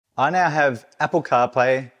I now have Apple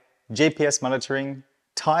CarPlay, GPS monitoring,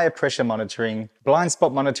 tyre pressure monitoring, blind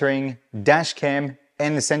spot monitoring, dash cam,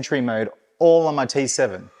 and the Sentry mode all on my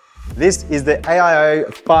T7. This is the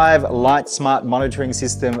AIO-5 Light Smart Monitoring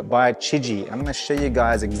System by Chigee. I'm gonna show you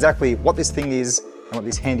guys exactly what this thing is and what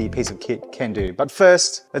this handy piece of kit can do. But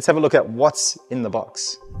first, let's have a look at what's in the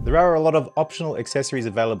box. There are a lot of optional accessories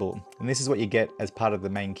available, and this is what you get as part of the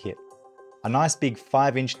main kit. A nice big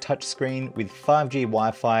 5-inch touchscreen with 5G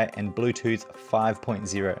Wi-Fi and Bluetooth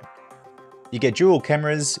 5.0. You get dual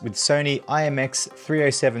cameras with Sony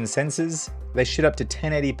IMX307 sensors. They shoot up to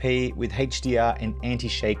 1080p with HDR and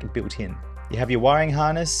anti-shake built in. You have your wiring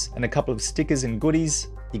harness and a couple of stickers and goodies.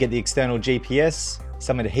 You get the external GPS,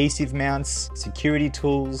 some adhesive mounts, security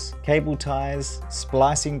tools, cable ties,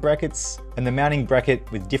 splicing brackets, and the mounting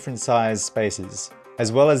bracket with different size spaces,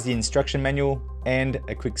 as well as the instruction manual and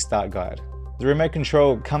a quick start guide. The remote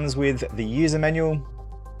control comes with the user manual,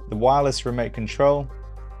 the wireless remote control,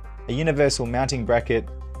 a universal mounting bracket,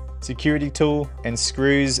 security tool, and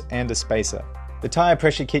screws and a spacer. The tyre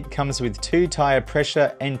pressure kit comes with 2 tyre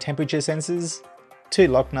pressure and temperature sensors, 2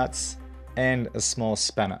 lock nuts, and a small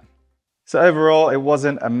spanner. So overall, it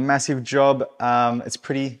wasn't a massive job. It's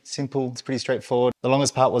pretty simple, it's pretty straightforward. The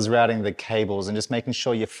longest part was routing the cables and just making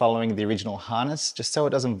sure you're following the original harness, just so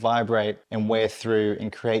it doesn't vibrate and wear through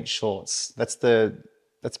and create shorts.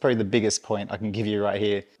 That's probably the biggest point I can give you right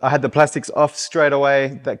here. I had the plastics off straight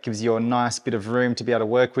away. That gives you a nice bit of room to be able to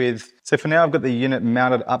work with. So for now, I've got the unit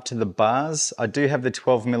mounted up to the bars. I do have the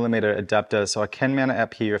 12mm adapter, so I can mount it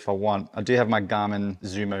up here if I want. I do have my Garmin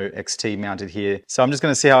Zumo XT mounted here. So I'm just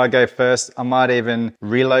gonna see how I go first. I might even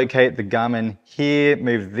relocate the Garmin here,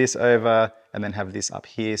 move this over, and then have this up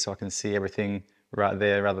here so I can see everything right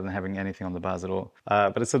there rather than having anything on the bars at all.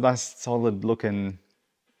 But it's a nice solid looking,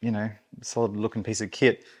 solid looking piece of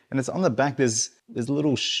kit. And it's on the back, there's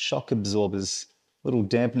little shock absorbers, little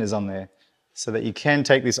dampeners on there, so that you can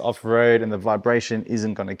take this off-road and the vibration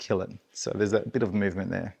isn't gonna kill it. So there's that bit of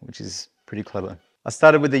movement there, which is pretty clever. I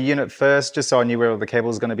started with the unit first, just so I knew where all the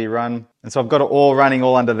cables are gonna be run. And so I've got it all running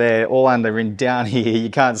all under there, all under and down here. You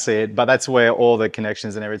can't see it, but that's where all the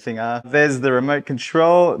connections and everything are. There's the remote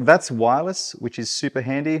control. That's wireless, which is super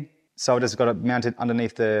handy. So I've just got it mounted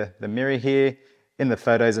underneath the mirror here. In the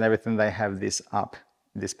photos and everything, they have this up,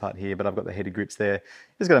 this part here, but I've got the heated grips there.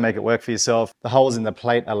 Just gotta make it work for yourself. The holes in the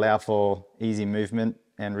plate allow for easy movement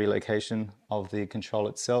and relocation of the control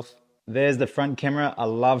itself. There's the front camera. I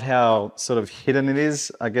love how sort of hidden it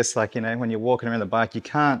is. I guess when you're walking around the bike, you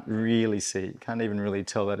can't really see, you can't even really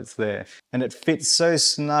tell that it's there. And it fits so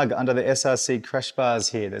snug under the SRC crash bars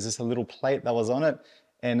here. There's just a little plate that was on it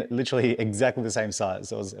and literally exactly the same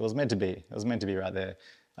size. It was meant to be. It was meant to be right there.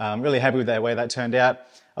 I'm really happy with the way that turned out.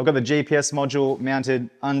 I've got the GPS module mounted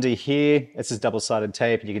under here. It's just double-sided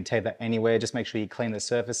tape. You can tape that anywhere. Just make sure you clean the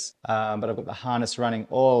surface. But I've got the harness running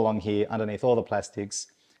all along here underneath all the plastics.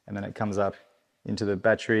 And then it comes up into the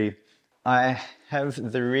battery. I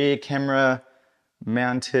have the rear camera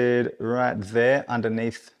mounted right there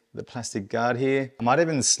underneath the plastic guard here. I might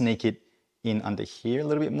even sneak it in under here a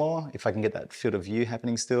little bit more if I can get that field of view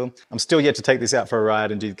happening still. I'm still yet to take this out for a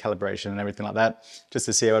ride and do calibration and everything like that, just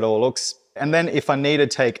to see how it all looks. And then if I need to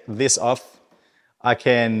take this off, I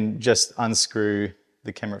can just unscrew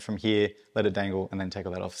the camera from here, let it dangle, and then take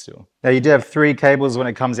all that off still. Now you do have 3 cables when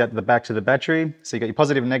it comes out the back to the battery. So you got your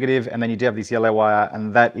positive and negative, and then you do have this yellow wire,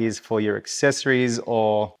 and that is for your accessories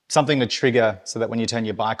or something to trigger so that when you turn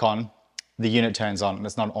your bike on, the unit turns on and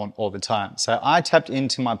it's not on all the time. So I tapped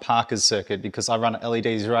into my Parker's circuit because I run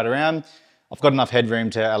LEDs right around. I've got enough headroom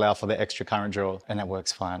to allow for the extra current draw, and that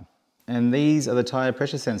works fine. And these are the tyre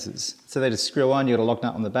pressure sensors. So they just screw on, you got a lock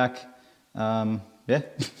nut on the back. Yeah,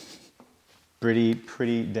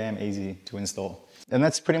 pretty damn easy to install. And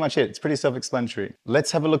that's pretty much it. It's pretty self-explanatory.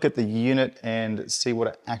 Let's have a look at the unit and see what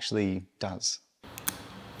it actually does.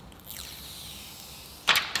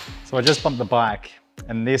 So I just bumped the bike,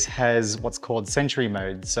 and this has what's called Sentry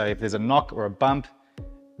mode. So if there's a knock or a bump,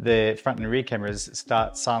 the front and rear cameras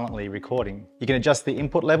start silently recording. You can adjust the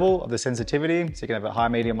input level of the sensitivity, so you can have it high,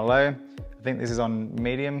 medium, or low. I think this is on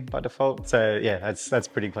medium by default. So yeah, that's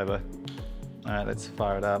pretty clever. All right, let's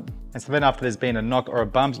fire it up. And so then after there's been a knock or a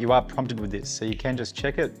bump, you are prompted with this. So you can just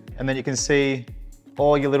check it, and then you can see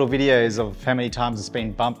all your little videos of how many times it's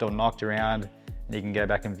been bumped or knocked around. You can go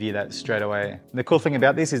back and view that straight away. And the cool thing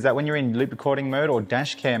about this is that when you're in loop recording mode or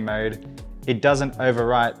dash cam mode, it doesn't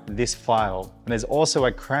overwrite this file. And there's also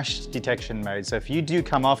a crash detection mode. So if you do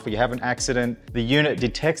come off or you have an accident, the unit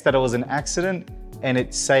detects that it was an accident and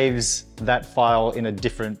it saves that file in a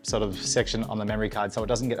different sort of section on the memory card so it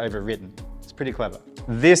doesn't get overwritten. It's Pretty clever.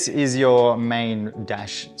 This is your main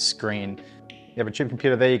dash screen. You have a chip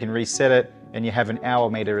computer there, you can reset it, and you have an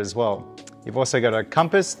hour meter as well. You've also got a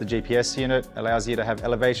compass, the GPS unit allows you to have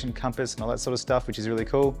elevation compass and all that sort of stuff, which is really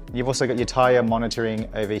cool. You've also got your tire monitoring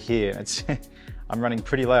over here. It's I'm running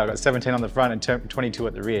pretty low. I've got 17 on the front and 22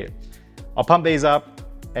 at the rear. I'll pump these up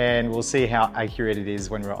and we'll see how accurate it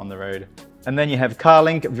is when we're on the road. And then you have car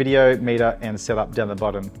link, video, meter, and setup down the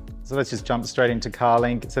bottom. So let's just jump straight into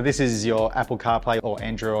CarLink. So this is your Apple CarPlay or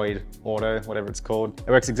Android Auto, whatever it's called. It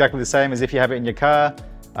works exactly the same as if you have it in your car.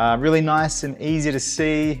 Really nice and easy to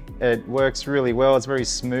see. It works really well. It's very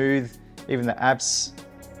smooth. Even the apps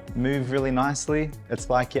move really nicely. It's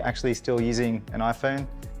like you're actually still using an iPhone.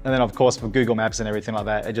 And then of course for Google Maps and everything like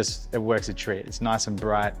that, it works a treat. It's nice and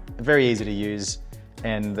bright, very easy to use.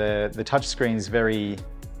 And the touch screen is very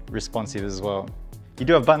responsive as well. You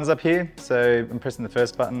do have buttons up here, so I'm pressing the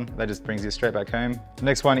first button, that just brings you straight back home. The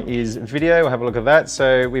next one is video, we'll have a look at that.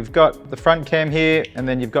 So we've got the front cam here, and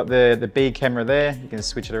then you've got the B camera there. You can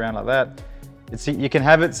switch it around like that. You can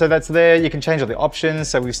have it, so that's there. You can change all the options.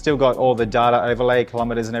 So we've still got all the data overlay,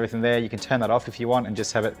 kilometers and everything there. You can turn that off if you want and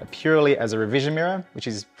just have it purely as a revision mirror, which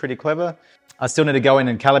is pretty clever. I still need to go in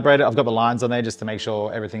and calibrate it. I've got the lines on there just to make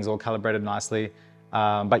sure everything's all calibrated nicely.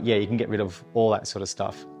 But yeah, you can get rid of all that sort of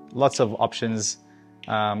stuff. Lots of options,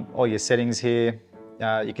 all your settings here.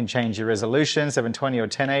 You can change your resolution, 720 or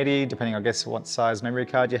 1080, depending I guess what size memory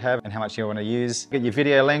card you have and how much you want to use. Get your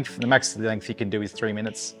video length, the max length you can do is 3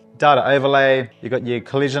 minutes. Data overlay, you've got your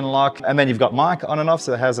collision lock, and then you've got mic on and off,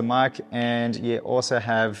 so it has a mic, and you also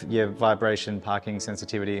have your vibration parking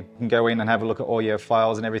sensitivity. You can go in and have a look at all your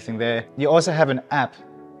files and everything there. You also have an app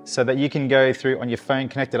so that you can go through on your phone,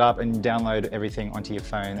 connect it up and download everything onto your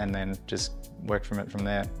phone and then just work from it from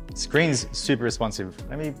there. Screen's super responsive.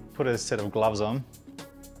 Let me put a set of gloves on.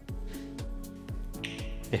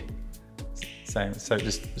 Yeah, same, so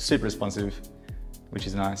just super responsive, which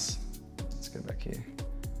is nice. Let's go back here.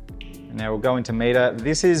 And now we'll go into meter.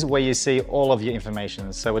 This is where you see all of your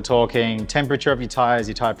information. So we're talking temperature of your tires,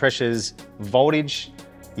 your tire pressures, voltage,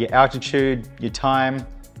 your altitude, your time,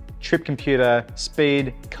 trip computer,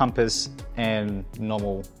 speed, compass, and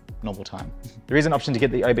normal time. There is an option to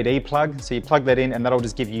get the OBD plug, so you plug that in and that'll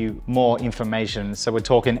just give you more information. So we're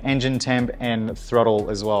talking engine temp and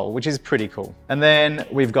throttle as well, which is pretty cool. And then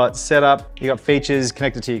we've got setup, you got features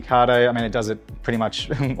connected to your Cardo. I mean, it does it pretty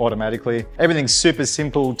much automatically. Everything's super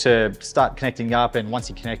simple to start connecting up, and once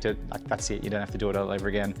you connect it, like, that's it, you don't have to do it all over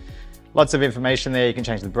again. Lots of information there. You can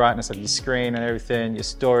change the brightness of your screen and everything, your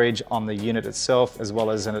storage on the unit itself, as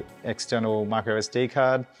well as an external micro SD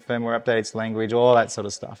card, firmware updates, language, all that sort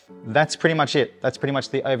of stuff. That's pretty much it. That's pretty much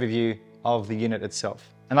the overview of the unit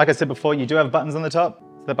itself. And like I said before, you do have buttons on the top.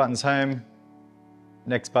 So the button's home.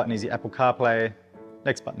 Next button is your Apple CarPlay.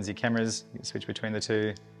 Next button is your cameras. You can switch between the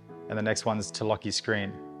two. And the next one's to lock your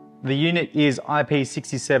screen. The unit is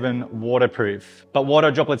IP67 waterproof, but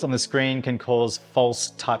water droplets on the screen can cause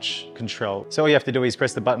false touch control. So all you have to do is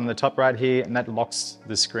press the button on the top right here and that locks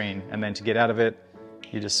the screen. And then to get out of it,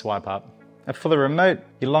 you just swipe up. And for the remote,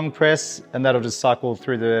 you long press and that'll just cycle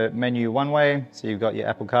through the menu one way. So you've got your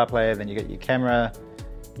Apple CarPlay, then you got your camera,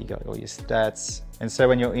 you got all your stats. And so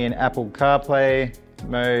when you're in Apple CarPlay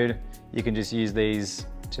mode, you can just use these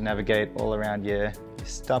to navigate all around your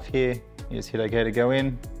stuff here. You just hit OK to go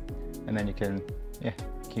in. And then you can,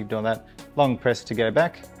 keep doing that. Long press to go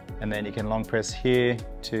back, and then you can long press here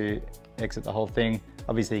to exit the whole thing.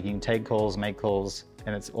 Obviously you can take calls, make calls,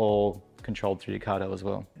 and it's all controlled through your Cardo as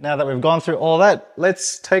well. Now that we've gone through all that,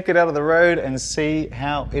 let's take it out of the road and see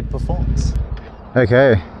how it performs.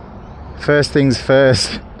 Okay, first things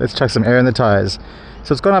first, let's chuck some air in the tires.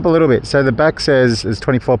 So it's gone up a little bit. So the back says it's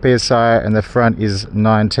 24 PSI and the front is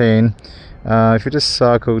 19. If you just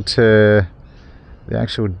cycle to the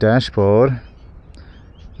actual dashboard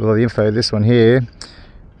with all the info, this one here,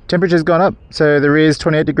 temperature's gone up. So the rear is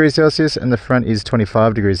 28 degrees Celsius and the front is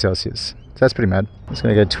 25 degrees Celsius. So that's pretty mad. I'm just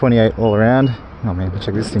gonna go 28 all around. Oh man,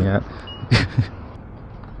 check this thing out.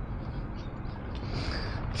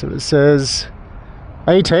 So it says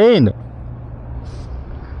 18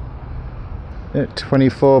 at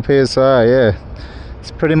 24 PSI, yeah.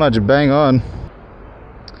 It's pretty much bang on.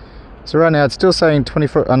 So right now it's still saying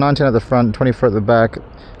 19 at the front, 24 at the back.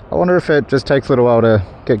 I wonder if it just takes a little while to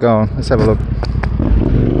get going. Let's have a look.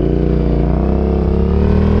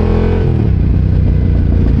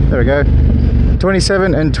 There we go.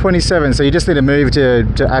 27 and 27, so you just need to move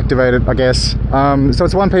to activate it, I guess. So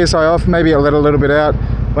it's 1 PSI off, maybe I'll let a little bit out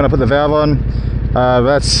when I put the valve on.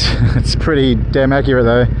 It's pretty damn accurate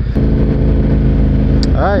though.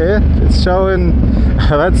 Ah yeah, it's showing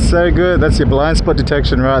That's so good. That's your blind spot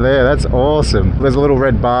detection right there. That's awesome. There's a little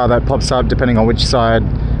red bar that pops up depending on which side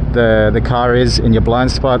the car is in your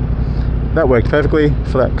blind spot. That worked perfectly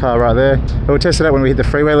for that car right there. We'll test it out when we hit the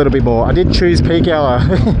freeway a little bit more. I did choose peak hour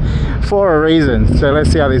for a reason, so let's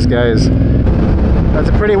see how this goes. It's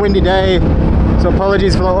a pretty windy day, so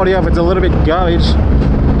apologies for the audio if it's a little bit garbage.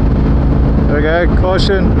 There we go,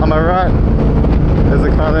 caution on my right. There's the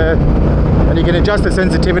car there. And you can adjust the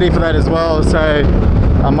sensitivity for that as well, so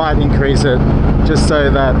I might increase it just so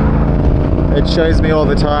that it shows me all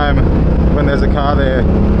the time when there's a car there.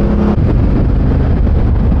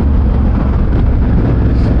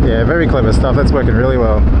 Yeah, very clever stuff. That's working really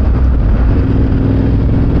well.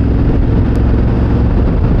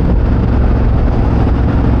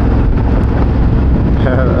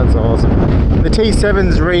 That's awesome. The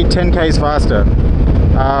T7s read 10Ks faster,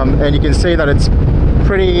 and you can see that it's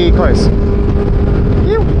pretty close.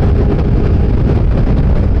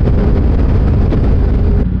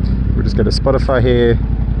 We'll just go to Spotify here.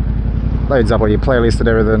 Loads up all your playlist and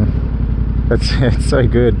everything. It's so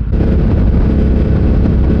good.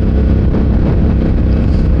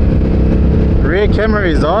 Rear camera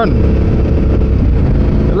is on.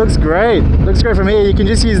 It looks great. It looks great from here. You can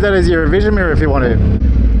just use that as your vision mirror if you want to.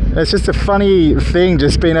 It's just a funny thing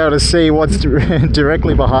just being able to see what's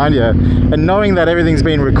directly behind you and knowing that everything's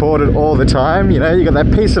being recorded all the time. You know, you got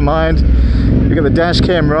that peace of mind. You got the dash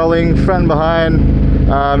cam rolling, front and behind.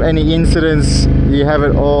 Any incidents, you have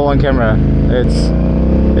it all on camera. It's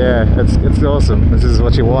awesome. This is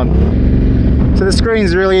what you want. So the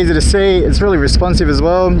screen's really easy to see. It's really responsive as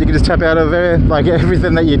well. You can just tap out of there, like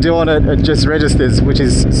everything that you do on it, it just registers, which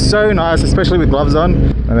is so nice, especially with gloves on.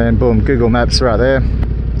 And then boom, Google Maps right there.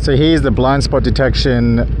 So here's the blind spot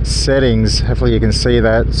detection settings. Hopefully you can see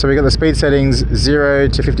that. So we got the speed settings 0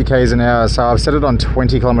 to 50 k's an hour. So I've set it on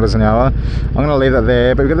 20 kilometers an hour. I'm gonna leave that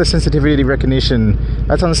there, but we've got the sensitivity recognition.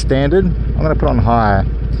 That's on standard. I'm gonna put it on high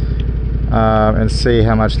and see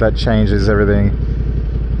how much that changes everything.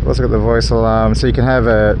 We've also got the voice alarm, so you can have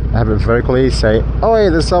it vocally say, oh hey,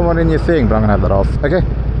 there's someone in your thing, but I'm gonna have that off. Okay,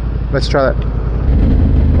 let's try that.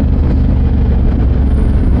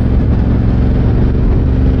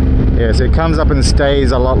 Yeah, so it comes up and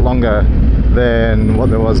stays a lot longer than what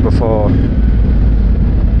there was before.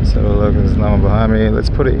 So look, there's no one behind me. Let's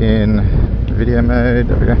put it in video mode.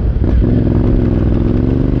 There we go.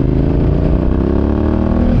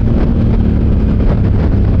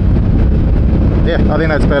 Yeah, I think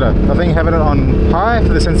that's better. I think having it on high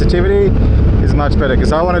for the sensitivity is much better,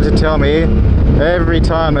 because I wanted to tell me every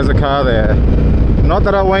time there's a car there. Not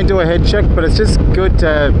that I won't do a head check, but it's just good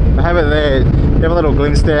to have it there. You have a little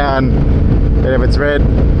glimpse down, and if it's red,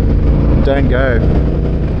 don't go.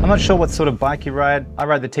 I'm not sure what sort of bike you ride. I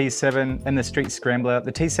ride the T7 and the Street Scrambler.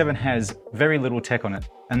 The T7 has very little tech on it,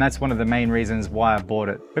 and that's one of the main reasons why I bought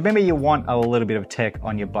it. But maybe you want a little bit of tech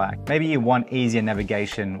on your bike. Maybe you want easier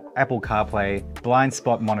navigation, Apple CarPlay, blind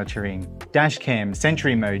spot monitoring, dash cam,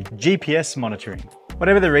 Sentry mode, GPS monitoring.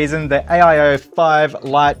 Whatever the reason, the AIO-5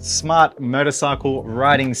 Lite Smart Motorcycle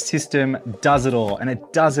Riding System does it all, and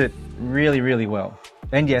it does it really, really well.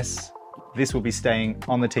 And yes, this will be staying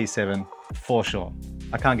on the T7 for sure.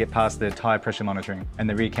 I can't get past the tire pressure monitoring and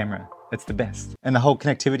the rear camera. It's the best. And the whole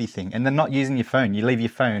connectivity thing, and then not using your phone. You leave your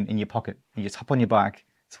phone in your pocket, you just hop on your bike.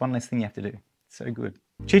 It's one less thing you have to do. So good.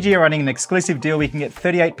 Chigee are running an exclusive deal. We can get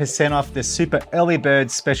 38% off the Super Early Bird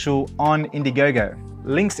Special on Indiegogo.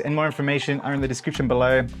 Links and more information are in the description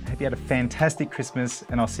below. I hope you had a fantastic Christmas,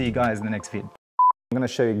 and I'll see you guys in the next vid. I'm gonna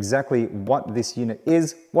show you exactly what this unit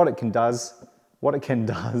is, what it can does, what it can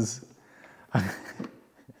does.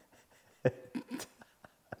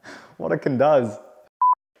 What it can does.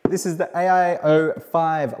 This is the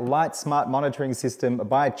AIO-5 Light Smart Monitoring System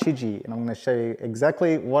by Chigee, and I'm gonna show you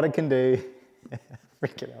exactly what it can do.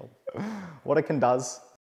 Freaking hell. What it can does,